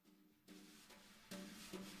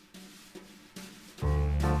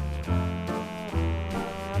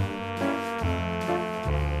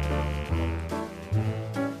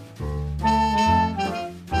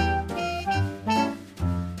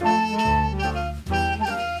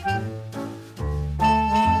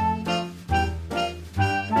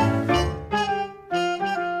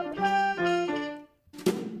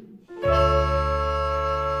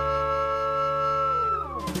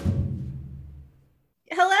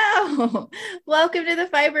Welcome to the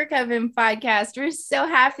Fiber Coven podcast. We're so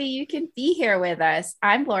happy you can be here with us.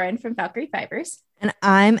 I'm Lauren from Valkyrie Fibers. And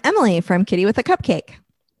I'm Emily from Kitty with a Cupcake.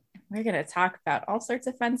 We're going to talk about all sorts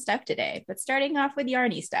of fun stuff today, but starting off with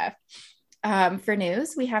yarny stuff. For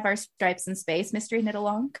news, we have our Stripes in Space Mystery Knit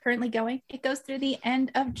Along currently going. It goes through the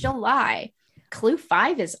end of July. Clue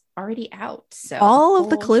 5 is already out. So all of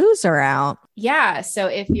the clues are out. Yeah. So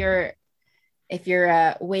if you're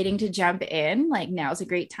waiting to jump in, like now's a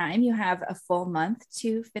great time. You have a full month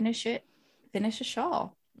to finish a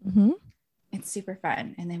shawl. Mm-hmm. It's super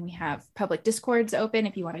fun. And then we have public discords open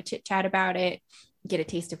if you want to chit chat about it, get a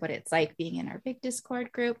taste of what it's like being in our big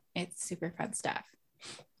Discord group. It's super fun stuff.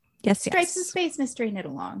 Yes. Stripes in Space Mystery Knit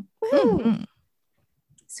Along. Woohoo! Mm-hmm.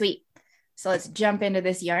 Sweet. So let's jump into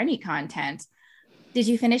this yarny content. Did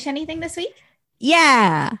you finish anything this week?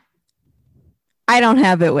 Yeah. I don't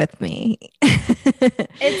have it with me.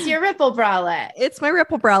 It's your Ripple bralette. It's my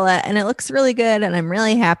Ripple bralette, and it looks really good, and I'm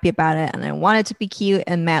really happy about it. And I want it to be cute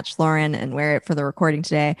and match Lauren and wear it for the recording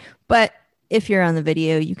today. But if you're on the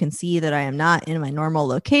video, you can see that I am not in my normal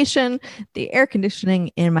location. The air conditioning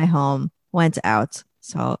in my home went out.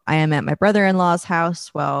 So I am at my brother-in-law's house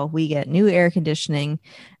while we get new air conditioning.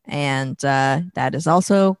 And that is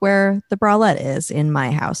also where the bralette is in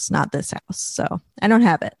my house, not this house. So I don't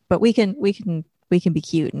have it, but we can be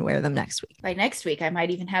cute and wear them next week. By next week, I might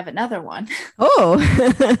even have another one. Oh,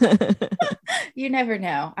 you never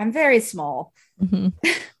know. I'm very small.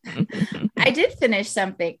 Mm-hmm. I did finish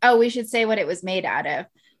something. Oh, we should say what it was made out of.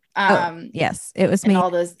 Yes, it was made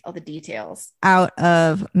all the details out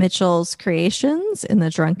of Mitchell's Creations in the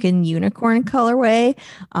Drunken Unicorn colorway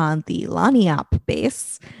on the Laniop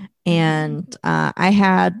base. And I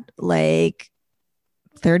had like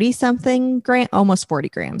 30 something almost 40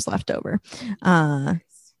 grams left over.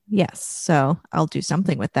 Yes, so I'll do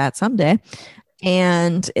something with that someday.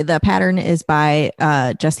 And the pattern is by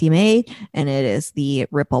Jessie May, and it is the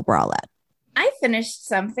Ripple bralette. I finished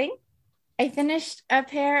something. I finished a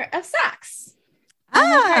pair of socks.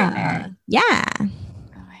 Yeah. Oh,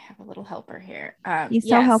 I have a little helper here. He's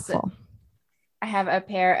so helpful. I have a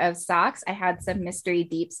pair of socks. I had some Mystery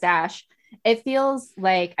Deep Stash. It feels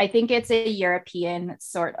like, I think it's a European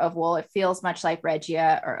sort of wool. It feels much like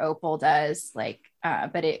Regia or Opal does,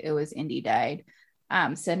 but it was indie dyed.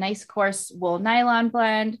 So nice coarse wool nylon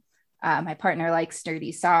blend. My partner likes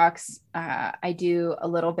sturdy socks. I do a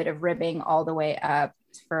little bit of ribbing all the way up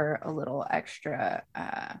for a little extra,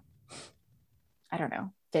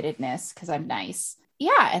 fittedness because I'm nice.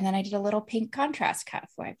 Yeah, and then I did a little pink contrast cuff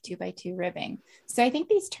where I have 2x2 ribbing. So I think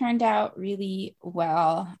these turned out really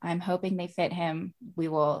well. I'm hoping they fit him. We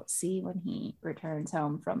will see when he returns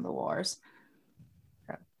home from the wars.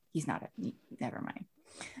 He's not, never mind.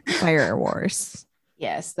 Fire wars.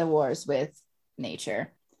 Yes, the wars with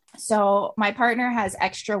nature. So my partner has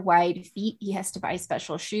extra wide feet. He has to buy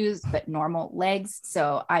special shoes, but normal legs.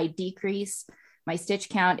 So I decrease. My stitch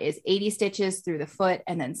count is 80 stitches through the foot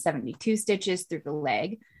and then 72 stitches through the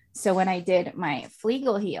leg. So when I did my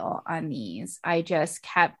Flegel heel on these, I just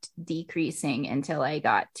kept decreasing until I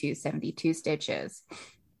got to 72 stitches,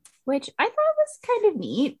 which I thought was kind of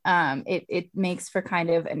neat. It makes for kind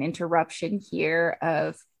of an interruption here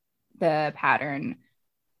of the pattern.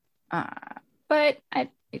 But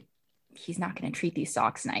he's not going to treat these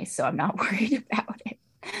socks nice, so I'm not worried about it.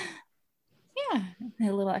 Yeah,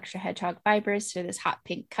 a little extra hedgehog fibers for this hot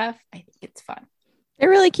pink cuff. I think it's fun. They're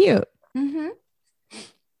really cute. Mm-hmm.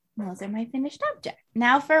 Those are my finished object.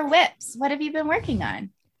 Now for whips. What have you been working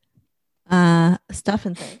on? Stuff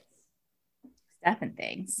and things. Stuff and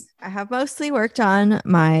things. I have mostly worked on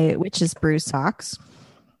my Witch's Brew socks.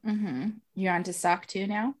 Mm-hmm. You're on to sock 2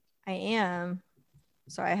 now? I am.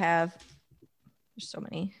 So I have so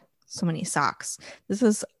many socks. This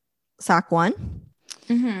is sock 1.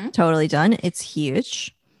 Mm-hmm. Totally done. It's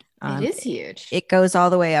huge. It is huge. It goes all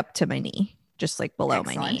the way up to my knee, just like below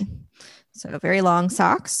Excellent. my knee. So very long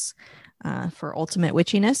socks for ultimate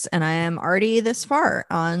witchiness. And I am already this far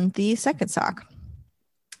on the second sock.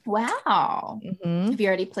 Wow. Mm-hmm. Have you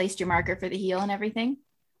already placed your marker for the heel and everything?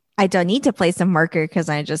 I don't need to place a marker because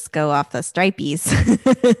I just go off the stripies.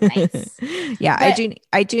 Nice. Yeah, but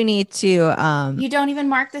I do need to. You don't even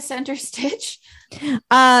mark the center stitch?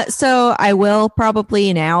 So I will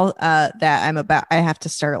probably now that I have to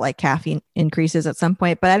start like calf increases at some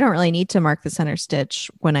point, but I don't really need to mark the center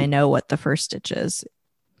stitch when I know what the first stitch is.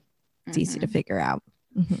 It's easy to figure out.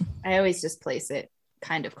 Mm-hmm. I always just place it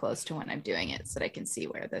kind of close to when I'm doing it so that I can see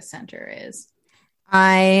where the center is.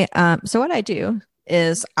 So what I do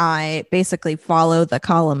is I basically follow the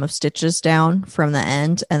column of stitches down from the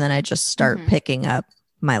end, and then I just start picking up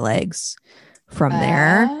my legs from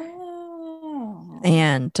there.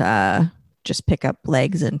 and just pick up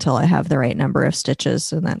legs until I have the right number of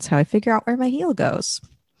stitches. And that's how I figure out where my heel goes.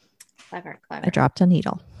 Clever. I dropped a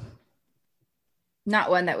needle. Not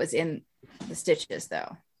one that was in the stitches,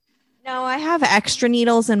 though. No, I have extra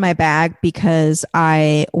needles in my bag because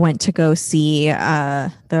I went to go see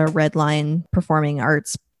the Red Line Performing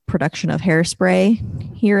Arts production of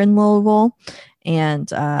Hairspray here in Louisville.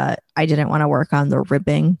 And I didn't want to work on the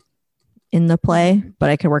ribbing in the play, but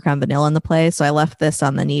I could work on vanilla in the play. So I left this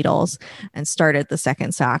on the needles and started the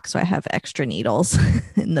second sock. So I have extra needles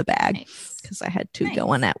in the bag because I had two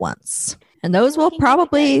going at once. And those will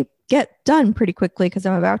probably get done pretty quickly because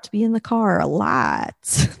I'm about to be in the car a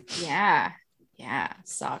lot. Yeah.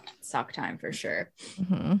 Sock time for sure.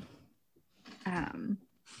 Mm-hmm.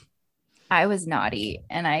 I was naughty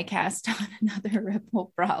and I cast on another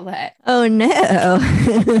ripple bralette. Oh no.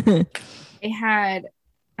 I had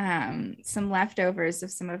some leftovers of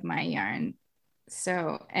some of my yarn.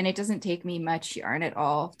 So, and it doesn't take me much yarn at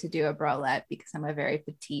all to do a bralette because I'm a very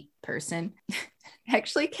petite person. I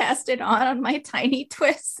actually cast it on my tiny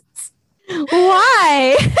twists.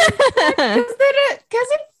 Why? Because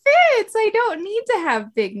it fits. I don't need to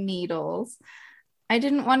have big needles. I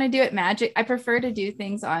didn't want to do it magic. I prefer to do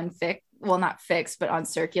things on not fixed, but on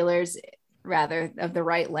circulars rather of the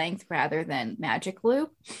right length rather than magic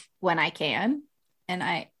loop when I can. And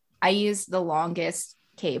I use the longest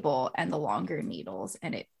cable and the longer needles,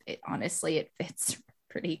 and it honestly it fits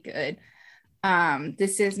pretty good.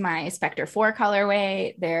 This is my Spectre 4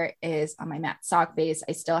 colorway. There is on my matte sock base.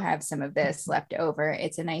 I still have some of this left over.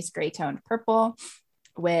 It's a nice gray toned purple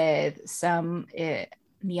with some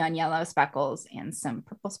neon yellow speckles and some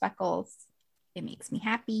purple speckles. It makes me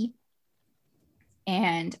happy.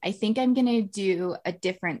 And I think I'm going to do a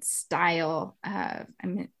different style.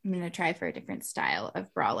 I'm going to try for a different style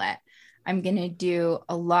of bralette. I'm going to do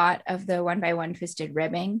a lot of the 1x1 twisted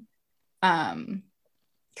ribbing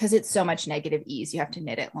because it's so much negative ease. You have to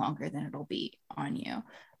knit it longer than it'll be on you.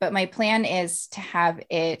 But my plan is to have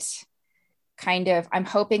it kind of, I'm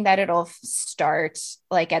hoping that it'll start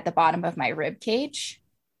like at the bottom of my rib cage.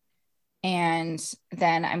 And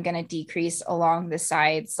then I'm going to decrease along the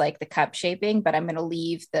sides, like the cup shaping, but I'm going to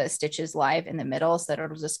leave the stitches live in the middle so that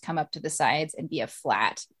it'll just come up to the sides and be a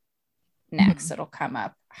flat neck. Mm-hmm. So it'll come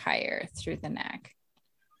up higher through the neck.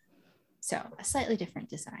 So a slightly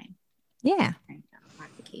different design. Yeah.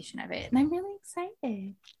 Application of it. And I'm really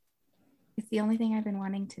excited. It's the only thing I've been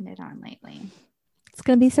wanting to knit on lately. It's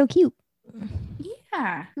going to be so cute.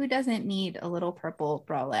 Yeah, who doesn't need a little purple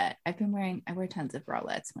bralette? I wear tons of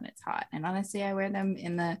bralettes when it's hot, and honestly I wear them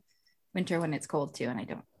in the winter when it's cold too, and I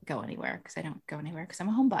don't go anywhere because I'm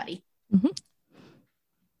a homebody. Mm-hmm.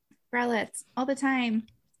 Bralettes all the time.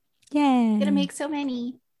 Yay. I'm gonna make so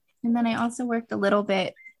many. And then I also worked a little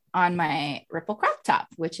bit on my ripple crop top,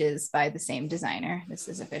 which is by the same designer. This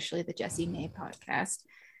is officially the Jessie May podcast.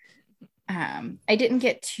 I didn't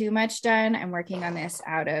get too much done. I'm working on this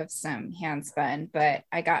out of some hand spun, but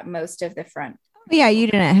I got most of the front. Yeah, you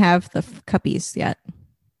didn't have the cuppies yet.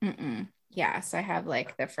 Mm-mm. Yeah, so I have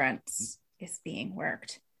like the fronts is being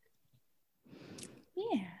worked.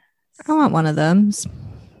 Yeah. I want one of those.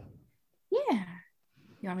 Yeah.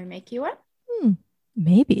 You want me to make you one?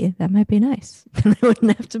 Maybe. That might be nice. I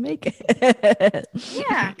wouldn't have to make it.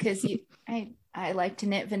 Yeah, because I like to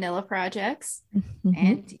knit vanilla projects, mm-hmm.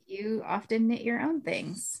 and you often knit your own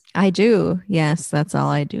things. I do. Yes, that's all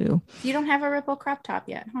I do. You don't have a ripple crop top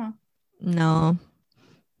yet, huh? No.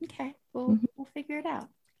 Okay, we'll figure it out.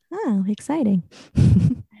 Oh, exciting.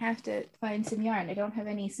 I have to find some yarn. I don't have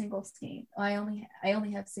any single skein. I only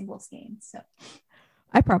have single skeins. So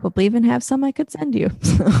I probably even have some I could send you.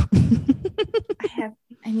 So.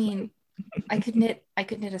 I could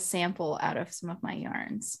knit a sample out of some of my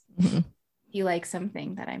yarns. Mm-hmm. You like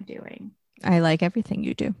something that I'm doing? I like everything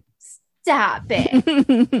you do. Stop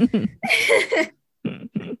it.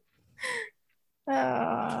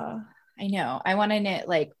 I know. I want to knit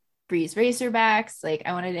like Breeze Racerbacks. Like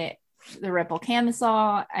I want to knit the Ripple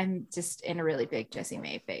Camisole. I'm just in a really big Jessie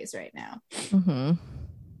May phase right now. Mm-hmm.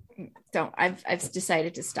 I've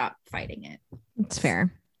decided to stop fighting it. It's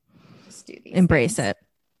fair. Just do these Embrace things.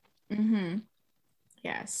 It. Mm-hmm.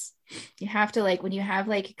 Yes. You have to, like, when you have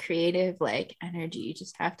like creative like energy, you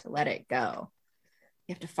just have to let it go.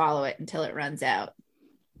 You have to follow it until it runs out.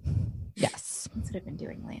 Yes. That's what I've been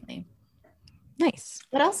doing lately. Nice.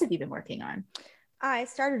 What else have you been working on? I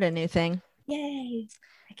started a new thing. Yay.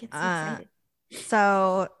 I get so excited.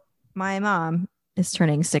 So my mom is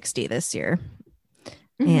turning 60 this year.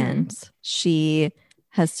 Mm-hmm. And she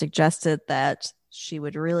has suggested that she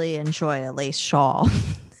would really enjoy a lace shawl.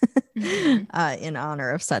 in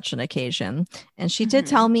honor of such an occasion. And she did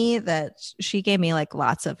tell me that she gave me like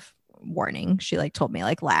lots of warning. She like told me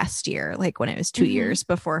like last year, like when it was 2 years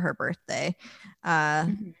before her birthday,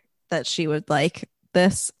 that she would like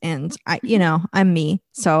this. And I, you know, I'm me,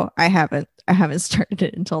 so I haven't started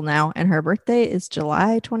it until now. And her birthday is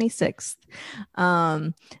July 26th.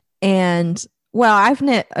 And well, I've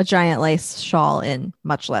knit a giant lace shawl in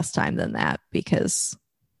much less time than that because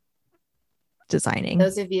designing.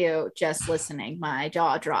 Those of you just listening, my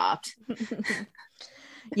jaw dropped.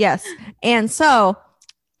 Yes. And so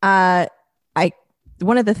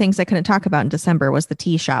one of the things I couldn't talk about in December was the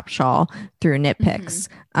tea shop shawl through Knit Picks,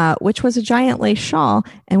 which was a giant lace shawl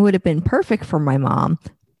and would have been perfect for my mom.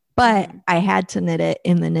 But I had to knit it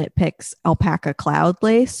in the Knit Picks alpaca cloud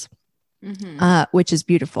lace, which is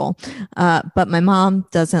beautiful. But my mom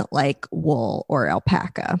doesn't like wool or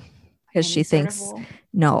alpaca because she thinks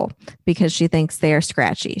because she thinks they are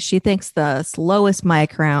scratchy. She thinks the lowest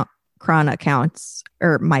micron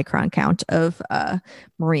count of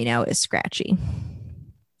merino is scratchy.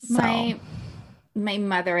 So. My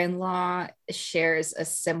mother-in-law shares a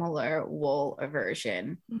similar wool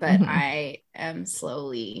aversion, but I am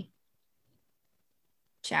slowly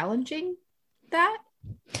challenging that.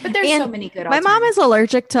 But there's so many good alternatives. My mom is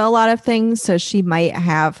allergic to a lot of things, so she might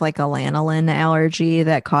have like a lanolin allergy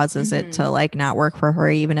that causes it to like not work for her,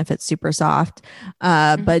 even if it's super soft.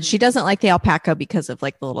 But she doesn't like the alpaca because of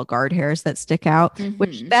like the little guard hairs that stick out,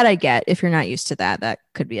 which that I get. If you're not used to that, that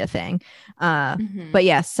could be a thing. But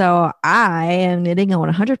yeah, so I am knitting a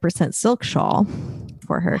 100% silk shawl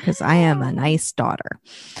for her because I am a nice daughter.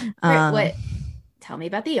 What? Tell me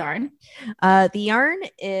about the yarn. The yarn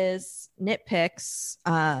is Knit Picks.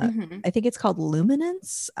 I think it's called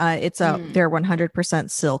Luminance. It's their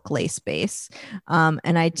 100% silk lace base.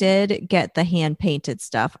 And I did get the hand painted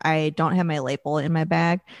stuff. I don't have my label in my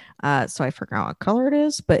bag, so I forgot what color it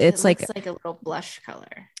is. But it's like a little blush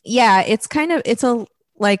color. Yeah, it's a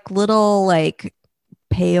like little like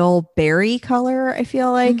pale berry color. I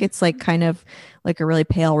feel like it's like kind of like a really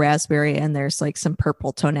pale raspberry, and there's like some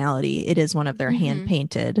purple tonality. It is one of their hand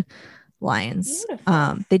painted lines.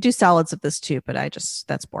 They do solids of this too, but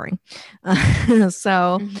that's boring.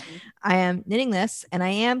 So I am knitting this, and I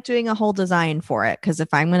am doing a whole design for it because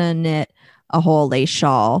if I'm going to knit a whole lace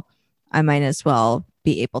shawl, I might as well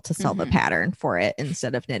be able to sell the pattern for it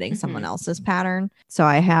instead of knitting someone else's pattern. So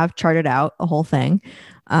I have charted out a whole thing.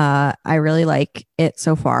 I really like it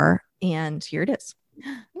so far, and here it is.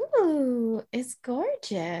 Ooh, it's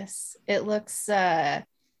gorgeous. It looks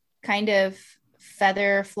kind of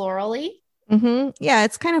feather florally. Yeah,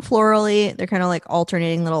 it's kind of florally. They're kind of like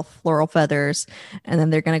alternating little floral feathers, and then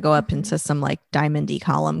they're going to go up into some like diamondy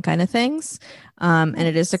column kind of things. And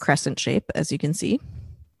it is a crescent shape, as you can see.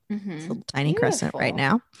 It's a little tiny crescent right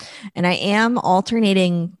now. And I am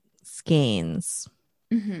alternating skeins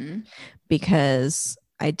because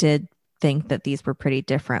I did think that these were pretty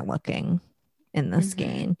different looking in the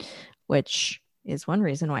skein, which is one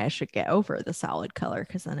reason why I should get over the solid color,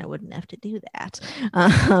 because then I wouldn't have to do that.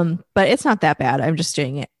 But it's not that bad. I'm just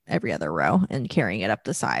doing it every other row and carrying it up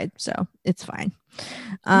the side, so it's fine.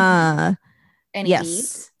 Any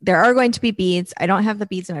beads? There are going to be beads. I don't have the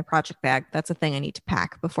beads in my project bag. That's a thing I need to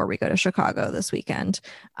pack before we go to Chicago this weekend.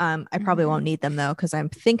 I probably won't need them though, because I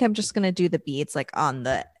think I'm just going to do the beads like on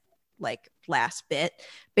the like last bit,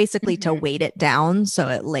 basically to weight it down so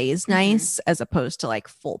it lays nice, as opposed to like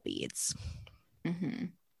full beads. So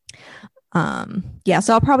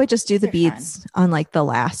I'll probably just do the beads on like the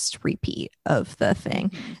last repeat of the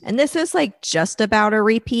thing. And this is like just about a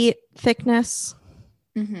repeat thickness.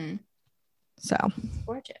 So it's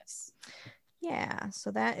gorgeous. Yeah,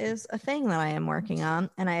 so that is a thing that I am working on,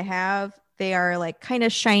 and they are like kind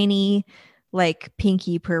of shiny, like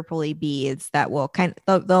pinky purpley beads that will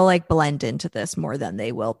they'll like blend into this more than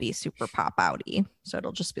they will be super pop outy. So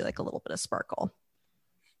it'll just be like a little bit of sparkle.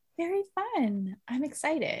 Very fun. I'm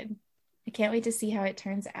excited. I can't wait to see how it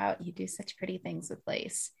turns out. You do such pretty things with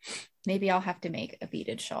lace. Maybe I'll have to make a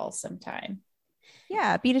beaded shawl sometime.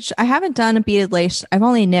 Yeah, I haven't done a beaded lace. I've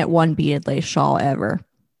only knit one beaded lace shawl ever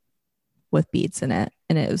with beads in it,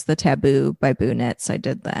 and it was the Taboo by Boo Knits. I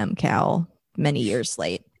did the MCAL many years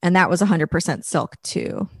late, and that was 100% silk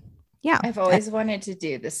too. Yeah, I've always wanted to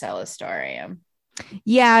do the Celestorium.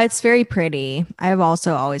 Yeah, it's very pretty. I've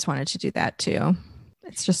also always wanted to do that too.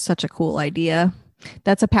 It's just such a cool idea.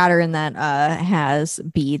 That's a pattern that has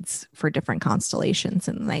beads for different constellations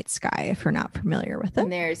in the night sky, if you're not familiar with it.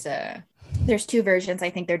 And there's two versions. I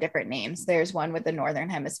think they're different names. There's one with the Northern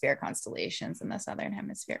Hemisphere constellations and the Southern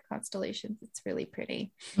Hemisphere constellations. It's really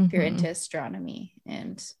pretty if you're into astronomy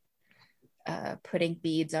and putting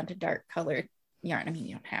beads onto dark colored yarn. I mean,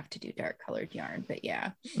 you don't have to do dark colored yarn, but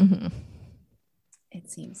yeah, it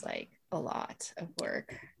seems like a lot of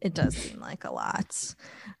work. It does seem like a lot.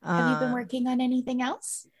 Have you been working on anything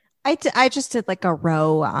else? I just did like a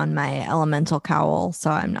row on my elemental cowl,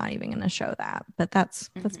 so I'm not even going to show that. But that's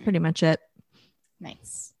pretty much it.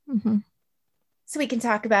 Nice. So we can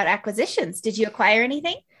talk about acquisitions. Did you acquire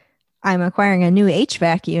anything? I'm acquiring a new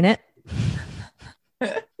HVAC unit.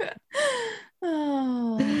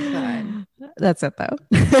 Oh, fun. That's it though.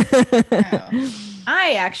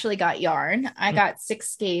 I actually got yarn. I got 6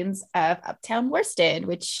 skeins of Uptown Worsted,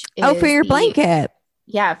 which is for your blanket.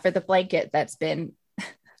 Yeah, for the blanket that's been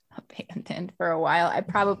abandoned for a while. I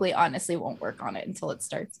probably honestly won't work on it until it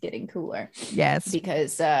starts getting cooler. Yes.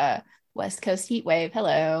 Because West Coast heat wave.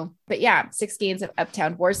 Hello. But yeah, 6 skeins of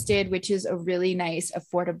Uptown Worsted, which is a really nice,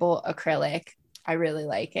 affordable acrylic. I really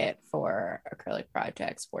like it for acrylic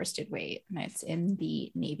projects, worsted weight, and it's in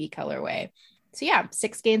the navy colorway. So yeah,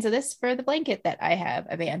 6 skeins of this for the blanket that I have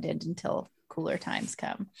abandoned until cooler times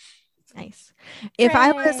come. Nice. If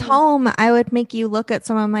I was home, I would make you look at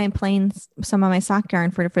some of my sock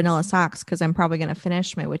yarn for vanilla socks, because I'm probably going to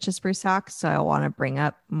finish my witch's brew socks. So I want to bring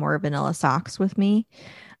up more vanilla socks with me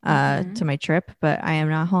to my trip, but I am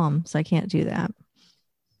not home, so I can't do that.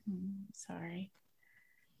 Sorry.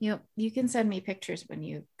 You can send me pictures when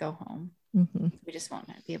you go home. We just won't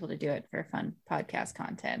be able to do it for fun podcast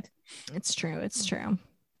content. It's true. Oh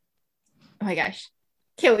my gosh.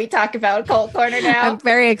 Can we talk about Cult Corner now? I'm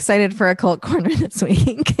very excited for a Cult Corner this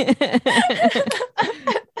week.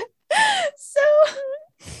 So,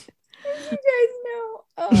 as you guys know,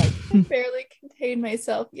 I can barely contain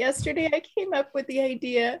myself. Yesterday, I came up with the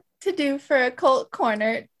idea to do for a Cult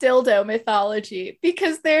Corner dildo mythology,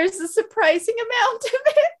 because there's a surprising amount of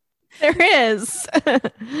it. There is.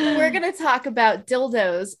 We're going to talk about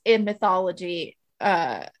dildos in mythology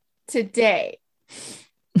today.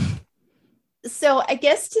 So I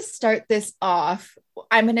guess to start this off,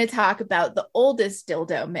 I'm going to talk about the oldest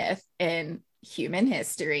dildo myth in human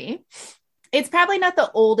history. It's probably not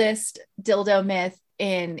the oldest dildo myth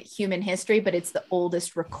in human history, but it's the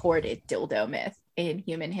oldest recorded dildo myth in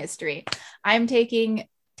human history. I'm listening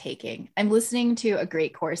to a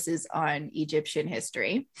great courses on Egyptian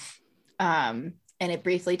history. And it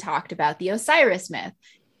briefly talked about the Osiris myth.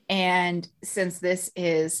 And since this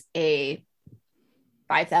is a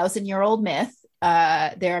 5,000-year-old myth,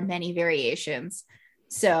 there are many variations.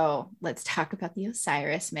 So let's talk about the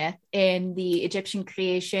Osiris myth. In the Egyptian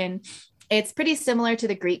creation, it's pretty similar to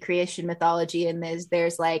the Greek creation mythology. And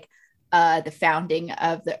there's like the founding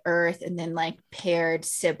of the earth, and then like paired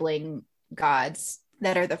sibling gods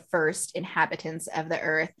that are the first inhabitants of the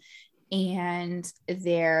earth. And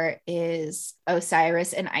there is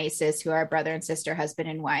Osiris and Isis, who are brother and sister, husband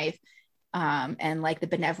and wife. And like the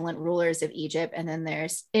benevolent rulers of Egypt. And then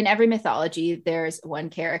there's, in every mythology, there's one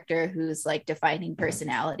character whose like defining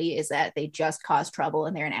personality is that they just cause trouble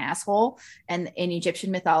and they're an asshole. And in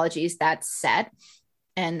Egyptian mythologies, that's Set.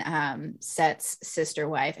 And Set's sister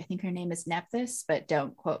wife, I think her name is Nephthys, but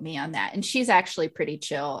don't quote me on that. And she's actually pretty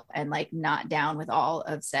chill and like not down with all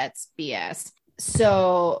of Set's BS.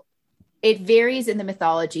 So it varies in the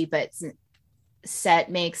mythology, but Set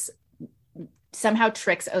somehow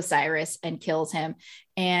tricks Osiris and kills him.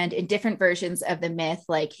 And in different versions of the myth,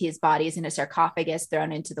 like his body is in a sarcophagus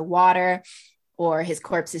thrown into the water, or his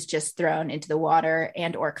corpse is just thrown into the water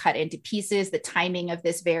and or cut into pieces. The timing of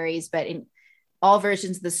this varies, but in all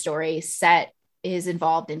versions of the story, Set is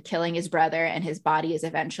involved in killing his brother and his body is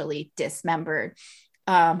eventually dismembered.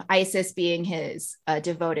 Isis being his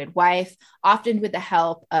devoted wife, often with the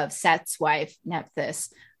help of Set's wife, Nephthys.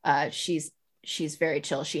 She's very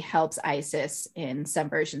chill. She helps Isis in some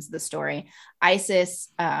versions of the story. Isis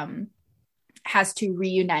has to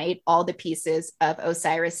reunite all the pieces of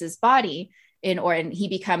Osiris's body and he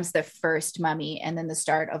becomes the first mummy and then the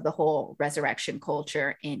start of the whole resurrection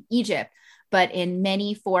culture in Egypt. But in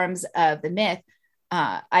many forms of the myth,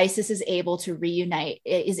 Isis is able to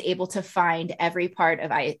is able to find every part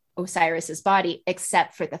of Osiris's body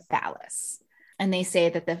except for the phallus. And they say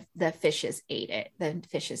that the fishes ate it. The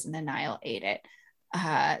fishes in the Nile ate it.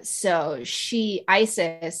 So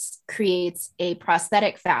Isis creates a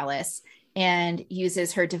prosthetic phallus and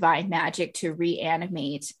uses her divine magic to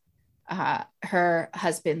reanimate her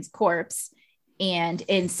husband's corpse. And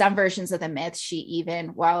in some versions of the myth, she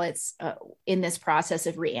even, while it's in this process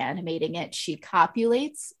of reanimating it, she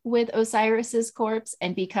copulates with Osiris's corpse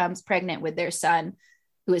and becomes pregnant with their son,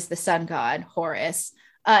 who is the sun god, Horus.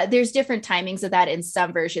 There's different timings of that. In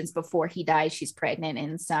some versions, before he dies, she's pregnant.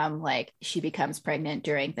 In some, like, she becomes pregnant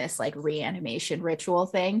during this like reanimation ritual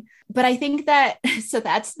thing. But I think that so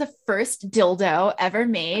that's the first dildo ever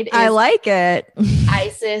made. I like it.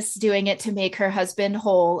 Isis doing it to make her husband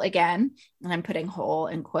whole again. And I'm putting whole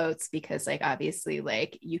in quotes because, like, obviously,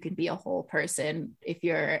 like, you can be a whole person if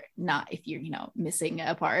you're missing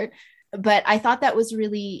a part. But I thought that was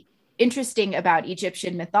really interesting about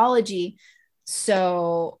Egyptian mythology.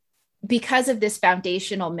 So because of this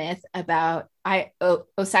foundational myth about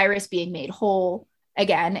Osiris being made whole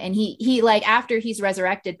again, and he like, after he's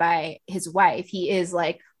resurrected by his wife, he is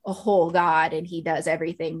like a whole god, and he does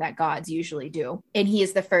everything that gods usually do, and he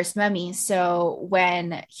is the first mummy. So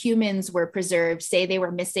when humans were preserved, say they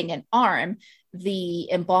were missing an arm,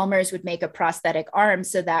 the embalmers would make a prosthetic arm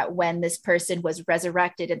so that when this person was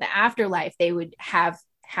resurrected in the afterlife, they would have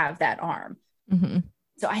that arm. Mm-hmm.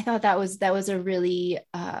 So I thought that was a really,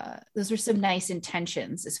 those were some nice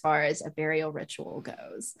intentions as far as a burial ritual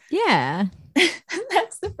goes. Yeah.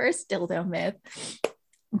 That's the first dildo myth.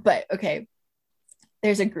 But okay,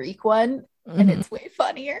 there's a Greek one, and it's way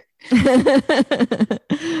funnier. You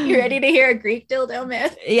ready to hear a Greek dildo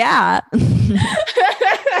myth? Yeah.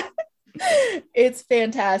 It's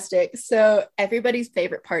fantastic. So everybody's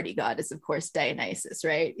favorite party god is, of course, Dionysus,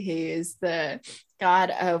 right? He is the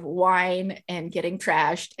god of wine and getting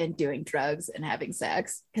trashed and doing drugs and having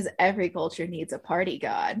sex, because every culture needs a party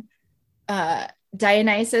god.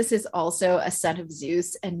 Dionysus is also a son of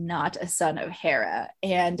Zeus and not a son of Hera.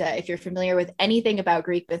 And if you're familiar with anything about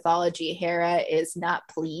Greek mythology, Hera is not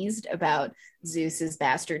pleased about Zeus's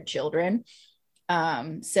bastard children.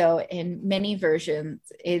 So in many versions,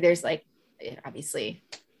 there's like, obviously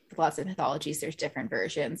lots of mythologies, there's different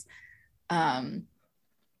versions.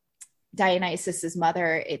 Dionysus's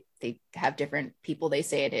mother, they have different people they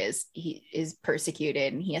say it is. He is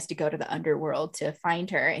persecuted and he has to go to the underworld to find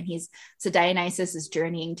her. And so Dionysus is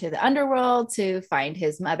journeying to the underworld to find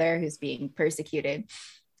his mother who's being persecuted.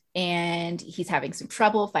 And he's having some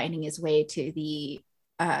trouble finding his way to the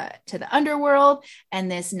underworld.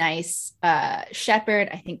 And this nice shepherd,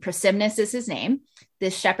 I think Prosimnus is his name.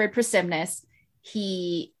 This shepherd Prosimnus,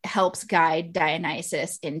 he helps guide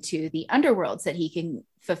Dionysus into the underworld so that he can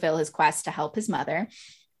fulfill his quest to help his mother.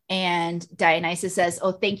 And Dionysus says,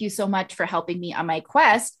 "Oh, thank you so much for helping me on my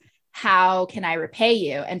quest. How can I repay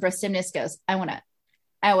you?" And Prosimnus goes, I want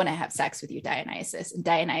to have sex with you, Dionysus. And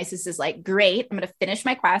Dionysus is like, "Great, I'm going to finish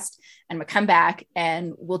my quest and I'm going to come back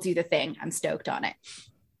and we'll do the thing. I'm stoked on it."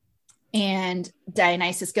 And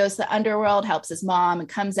Dionysus goes to the underworld, helps his mom, and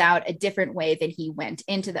comes out a different way than he went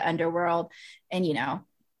into the underworld. And, you know,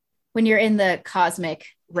 when you're in the cosmic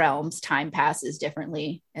realms, time passes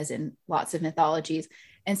differently, as in lots of mythologies.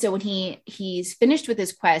 And so when he's finished with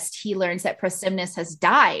his quest, he learns that Prosimnus has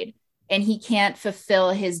died and he can't fulfill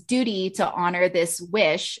his duty to honor this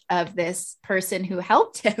wish of this person who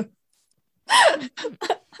helped him.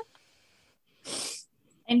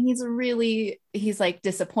 And he's like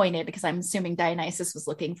disappointed, because I'm assuming Dionysus was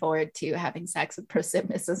looking forward to having sex with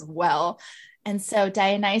Prosimnus as well. And so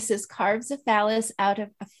Dionysus carves a phallus out of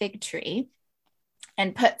a fig tree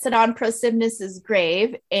and puts it on Prosimnus's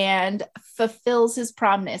grave and fulfills his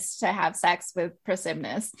promise to have sex with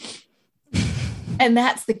Prosimnus. And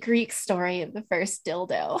that's the Greek story of the first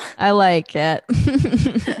dildo. I like it.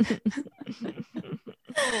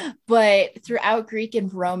 But throughout Greek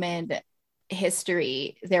and Roman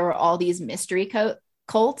history, there were all these mystery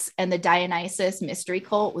cults, and the Dionysus mystery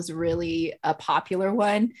cult was really a popular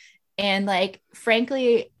one. And like,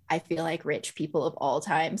 frankly, I feel like rich people of all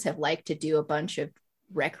times have liked to do a bunch of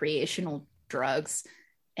recreational drugs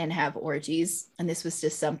and have orgies. And this was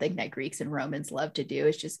just something that Greeks and Romans loved to do,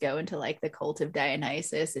 is just go into like the cult of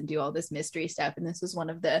Dionysus and do all this mystery stuff. And this was one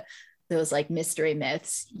of those like mystery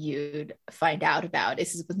myths you'd find out about.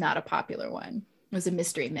 This was not a popular one. It was a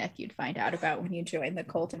mystery myth you'd find out about when you joined the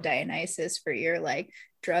cult of Dionysus for your like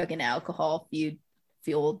drug and alcohol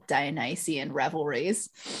fueled Dionysian revelries.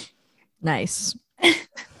 Nice. I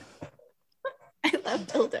love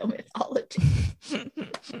dildo mythology.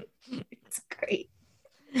 It's great.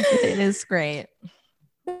 It is great.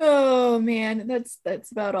 Oh man,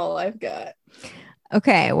 that's about all I've got.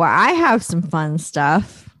 Okay, well, I have some fun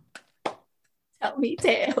stuff. Tell me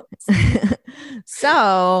tales.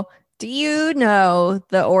 So, do you know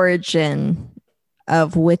the origin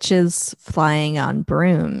of witches flying on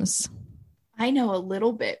brooms? I know a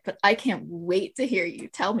little bit, but I can't wait to hear you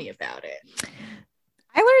tell me about it.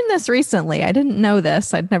 I learned this recently. I didn't know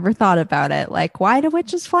this. I'd never thought about it. Like, why do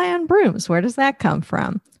witches fly on brooms? Where does that come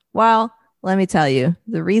from? Well, let me tell you.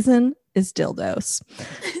 The reason is dildos.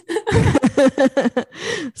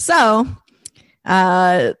 So,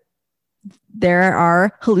 there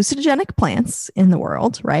are hallucinogenic plants in the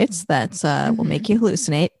world, right? That will make you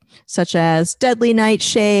hallucinate, such as deadly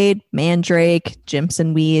nightshade, mandrake,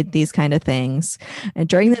 Jimson weed, these kind of things. And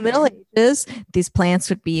during the Middle Ages, these plants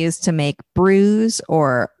would be used to make brews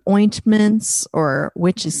or ointments or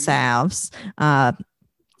witches' salves.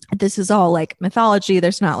 This is all like mythology.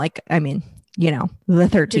 There's not like, I mean, the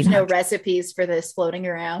 1300s. There's no recipes for this floating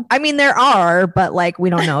around. I mean, there are, but like, we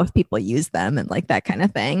don't know if people use them and like that kind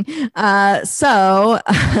of thing.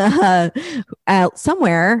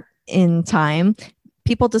 Somewhere in time,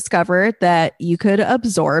 people discovered that you could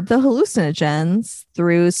absorb the hallucinogens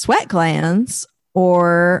through sweat glands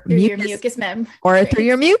or through your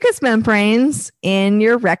mucous membranes in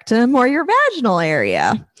your rectum or your vaginal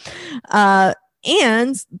area.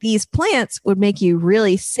 And these plants would make you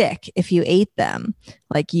really sick if you ate them.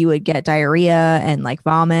 Like you would get diarrhea and like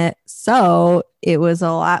vomit. So it was a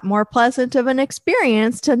lot more pleasant of an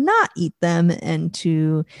experience to not eat them and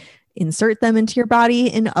to insert them into your body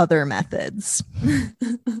in other methods.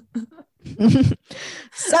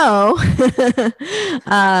 So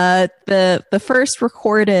the first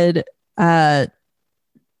recorded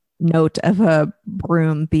note of a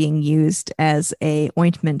broom being used as a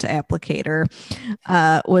ointment applicator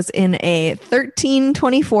was in a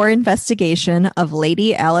 1324 investigation of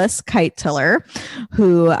Lady Alice Kite-Tiller,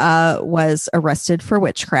 who was arrested for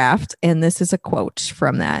witchcraft. And this is a quote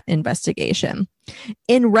from that investigation.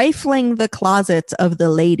 In rifling the closet of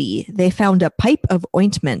the lady, they found a pipe of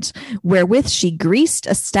ointment wherewith she greased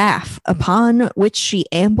a staff, upon which she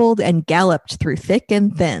ambled and galloped through thick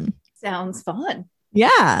and thin. Sounds fun.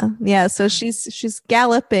 Yeah. So she's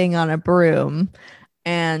galloping on a broom,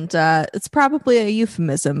 and it's probably a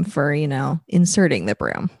euphemism for inserting the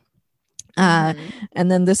broom. And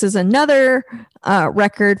then this is another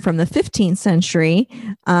record from the 15th century.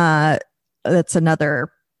 That's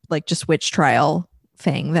another like just witch trial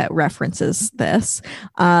thing that references this.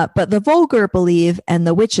 But the vulgar believe, and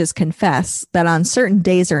the witches confess, that on certain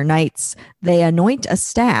days or nights they anoint a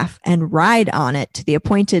staff and ride on it to the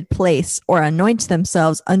appointed place, or anoint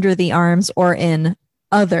themselves under the arms or in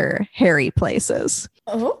other hairy places.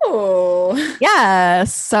 Oh, yeah.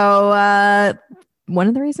 So one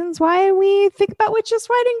of the reasons why we think about witches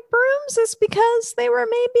riding brooms is because they were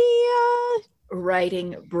maybe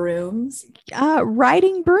riding brooms,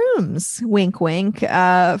 wink wink,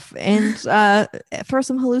 and throw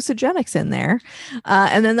some hallucinogenics in there.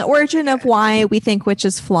 And then the origin of why we think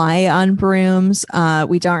witches fly on brooms,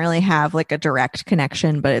 we don't really have like a direct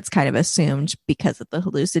connection, but it's kind of assumed because of the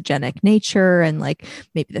hallucinogenic nature and like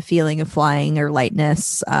maybe the feeling of flying or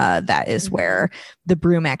lightness. That is where the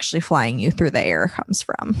broom actually flying you through the air comes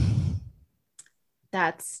from.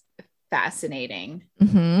 That's fascinating.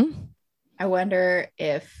 Mm-hmm. I wonder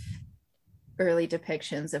if early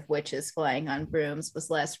depictions of witches flying on brooms was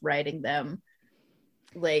less riding them.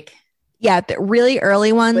 Like, yeah, the really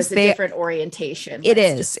early ones, was a different orientation. It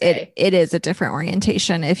is a different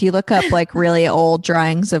orientation. If you look up like really old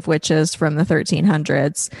drawings of witches from the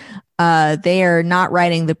 1300s, they are not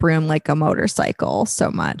riding the broom like a motorcycle so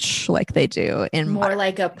much like they do in more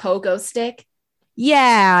like a pogo stick.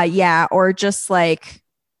 Yeah, or just like,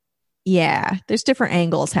 yeah, there's different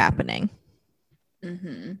angles happening.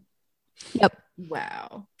 Mm-hmm. Yep.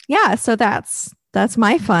 Wow. Yeah. So that's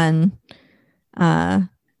my fun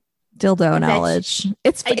dildo knowledge.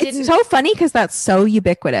 It's so funny because that's so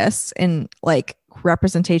ubiquitous in like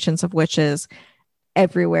representations of witches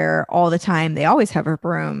everywhere all the time. They always have a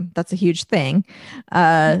broom. That's a huge thing.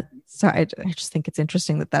 So I just think it's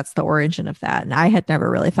interesting that that's the origin of that. And I had never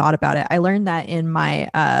really thought about it. I learned that in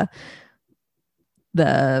my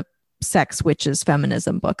the sex witches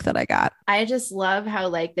feminism book that I got. I just love how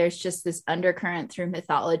like there's just this undercurrent through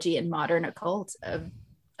mythology and modern occult of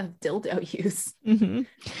dildo use. Mm-hmm.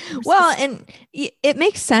 Well, and it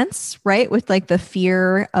makes sense, right? With like the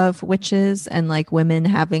fear of witches and like women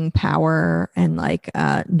having power and like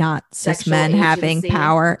not cis men having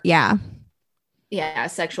power. Yeah,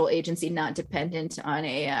 sexual agency not dependent on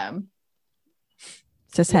a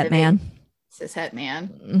cishet man.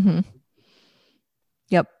 Mm-hmm.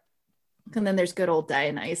 Yep. And then there's good old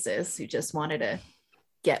Dionysus, who just wanted to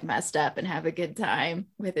get messed up and have a good time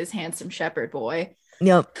with his handsome shepherd boy.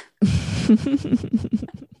 Yep.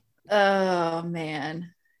 Oh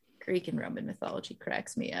man, Greek and Roman mythology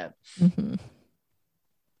cracks me up. Mm-hmm.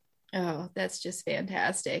 Oh, that's just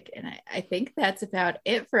fantastic. And I think that's about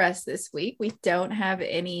it for us this week. We don't have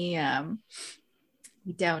any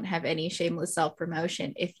shameless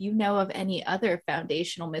self-promotion. If you know of any other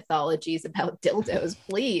foundational mythologies about dildos,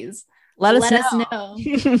 please Let us know.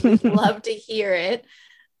 We'd love to hear it.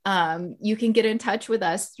 You can get in touch with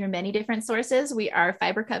us through many different sources. We are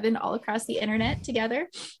Fiber Coven all across the internet together.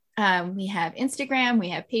 We have Instagram, we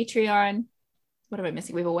have Patreon. What am I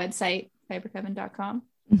missing? We have a website, fibercoven.com.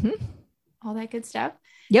 All that good stuff.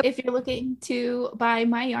 Yep. If you're looking to buy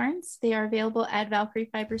my yarns, they are available at Valkyrie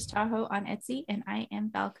Fibers Tahoe on Etsy, and I am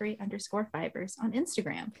Valkyrie_fibers on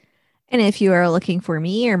Instagram. And if you are looking for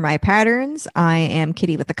me or my patterns, I am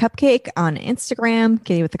Kitty with the Cupcake on Instagram,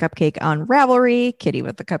 Kitty with the Cupcake on Ravelry, Kitty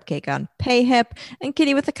with the Cupcake on PayHip, and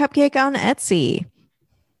Kitty with the Cupcake on Etsy.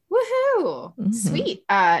 Woohoo! Sweet.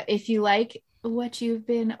 If you like what you've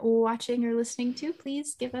been watching or listening to,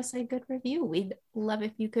 please give us a good review. We'd love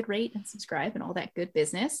if you could rate and subscribe and all that good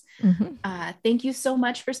business. Thank you so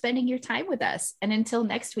much for spending your time with us. And until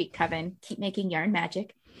next week, Coven, keep making yarn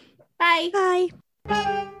magic. Bye.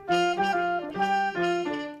 Bye.